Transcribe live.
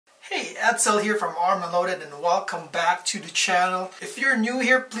everybody, Edsel here from Arm and Loaded, and welcome back to the channel. If you're new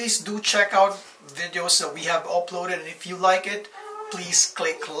here, please do check out videos that we have uploaded, and if you like it, please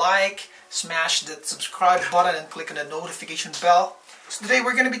click like, smash the subscribe button and click on the notification bell. So today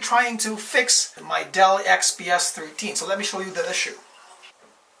we're going to be trying to fix my Dell XPS13. So let me show you the issue.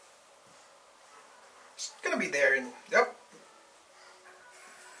 It's going to be there, and yep,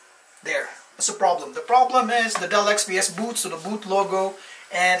 there. That's the problem. The problem is the Dell XPS boots to the boot logo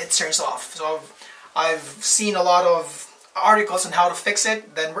and it turns off. So I've seen a lot of articles on how to fix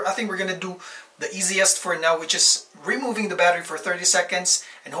it. Then I think we're going to do the easiest for now, which is removing the battery for 30 seconds,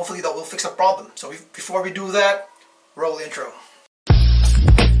 and hopefully that will fix the problem. So before we do that, roll the intro.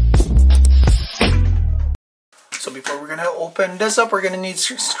 So before we're going to open this up, we're going to need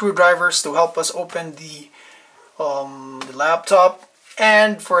screwdrivers to help us open the laptop.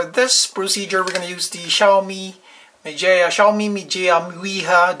 And for this procedure, we're going to use the Xiaomi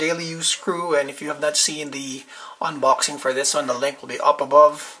Mijia daily use screw. And if you have not seen the unboxing for this one, the link will be up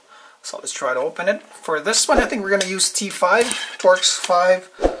above. So let's try to open it. For this one, I think we're going to use T5, Torx 5,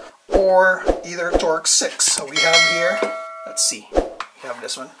 or either Torx 6. So we have here, let's see, we have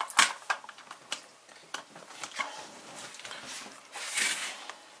this one.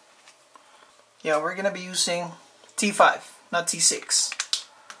 Yeah, we're going to be using T5. Not T6.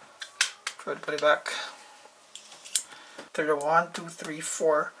 Try to put it back. There are 1, 2, 3,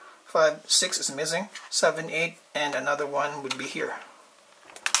 4, 5, 6 is missing. 7, 8, and another one would be here.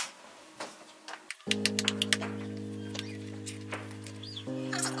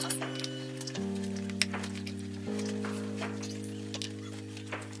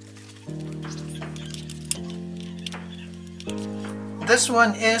 This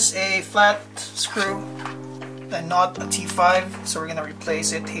one is a flat screw and not a T5, so we're gonna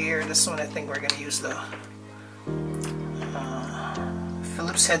replace it here. This one, I think we're gonna use the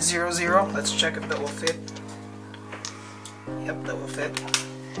Phillips head 00. Let's check if that will fit. Yep, that will fit.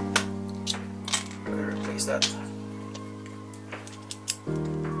 We're gonna replace that.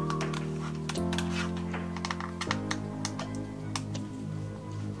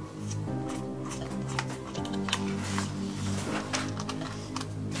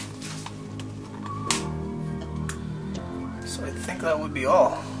 So I think that would be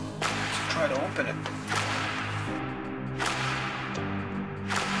all. Let's try to open it.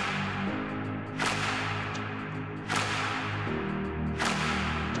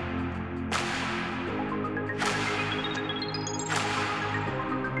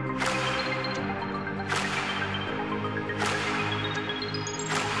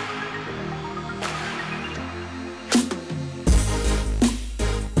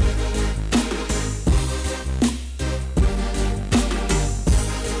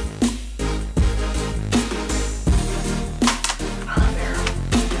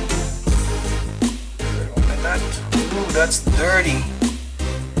 That's dirty.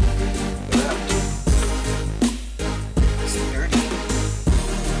 It's dirty.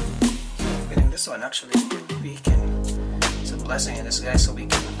 Opening this one, actually, we can. It's a blessing in disguise, so we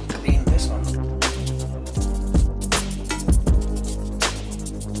can clean this one.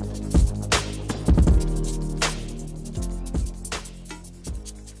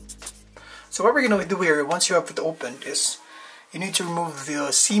 So what we're going to do here, once you have it opened, is you need to remove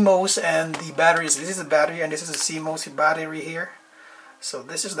the CMOS and the batteries. This is the battery and this is the CMOS battery here. So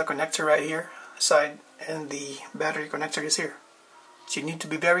this is the connector right here, side, and the battery connector is here. So you need to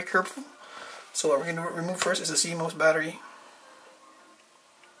be very careful. So what we're going to remove first is the CMOS battery.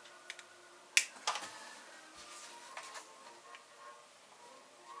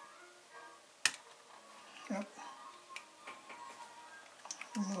 Yep.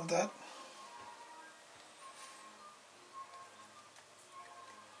 Remove that.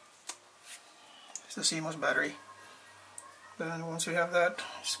 The CMOS battery. Then once we have that,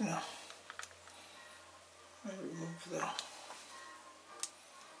 just gonna remove the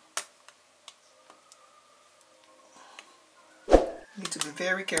need to be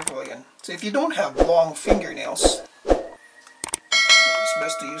very careful again. So if you don't have long fingernails, it's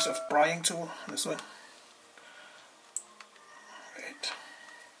best to use a prying tool. This one. Right.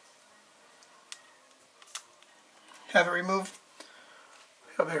 Have it removed.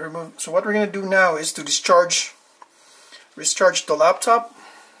 So what we're going to do now is to discharge the laptop.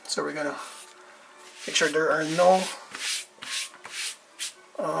 So we're going to make sure there are no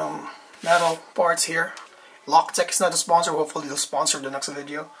metal parts here. Loctech is not a sponsor. Hopefully they'll sponsor the next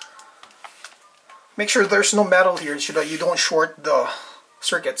video. Make sure there's no metal here so that you don't short the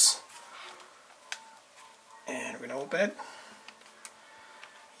circuits. And we're going to open it.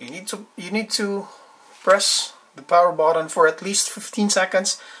 You need to press the power button for at least 15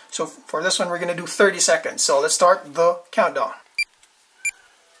 seconds. So for this one we're going to do 30 seconds. So let's start the countdown.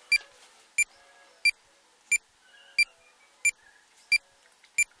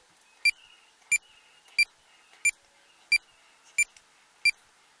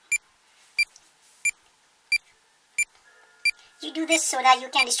 You do this so that you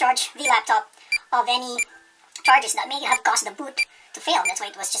can discharge the laptop of any charges that may have caused the boot to fail. That's why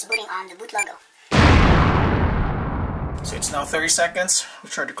it was just booting on the boot logo. So it's now 30 seconds. We'll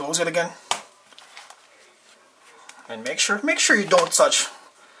try to close it again. And make sure you don't touch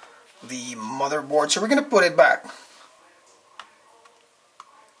the motherboard. So we're going to put it back.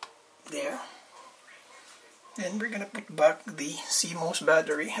 There. And we're going to put back the CMOS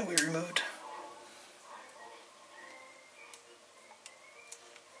battery we removed.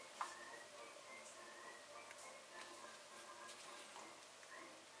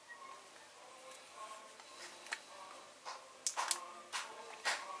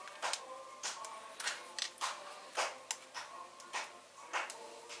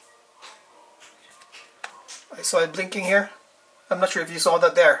 I saw it blinking here. I'm not sure if you saw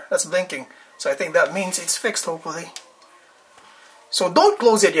that there. That's blinking. So I think that means it's fixed, hopefully. So don't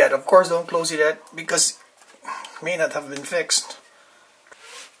close it yet. Of course, don't close it yet because it may not have been fixed.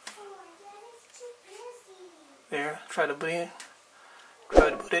 There. Try to boot it. Try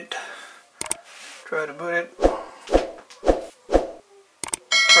to boot it. Try to boot it.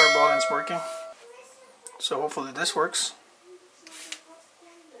 Power button's working. So hopefully this works.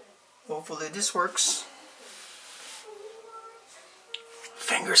 Hopefully this works.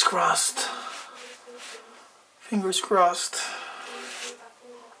 Fingers crossed. Fingers crossed.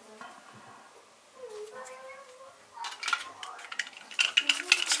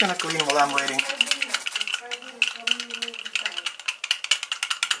 Just gonna clean while I'm waiting.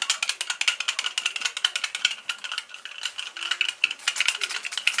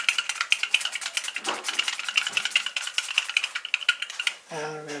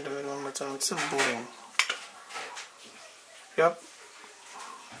 And we're gonna do it one more time. It's still booting. Yep.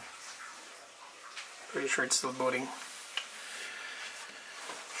 Pretty sure it's still booting.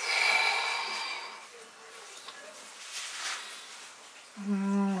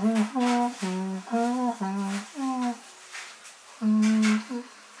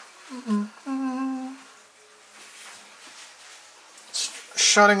 It's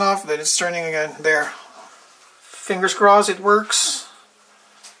shutting off, then it's turning again. There. Fingers crossed it works.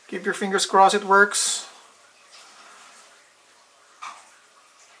 Keep your fingers crossed it works.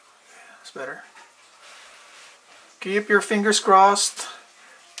 That's better. Keep your fingers crossed.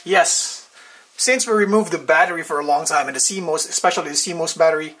 Yes. Since we removed the battery for a long time, and the CMOS, especially the CMOS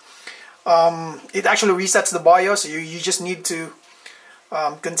battery, it actually resets the BIOS. So you just need to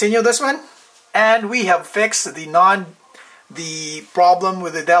continue this one. And we have fixed the problem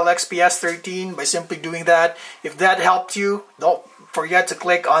with the Dell XPS13 by simply doing that. If that helped you, don't forget to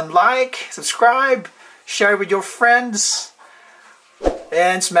click on like, subscribe, share with your friends,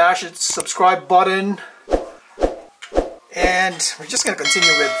 and smash the subscribe button. And we're just going to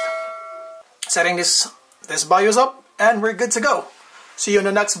continue with setting this BIOS up, and we're good to go. See you in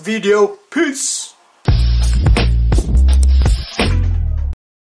the next video. Peace!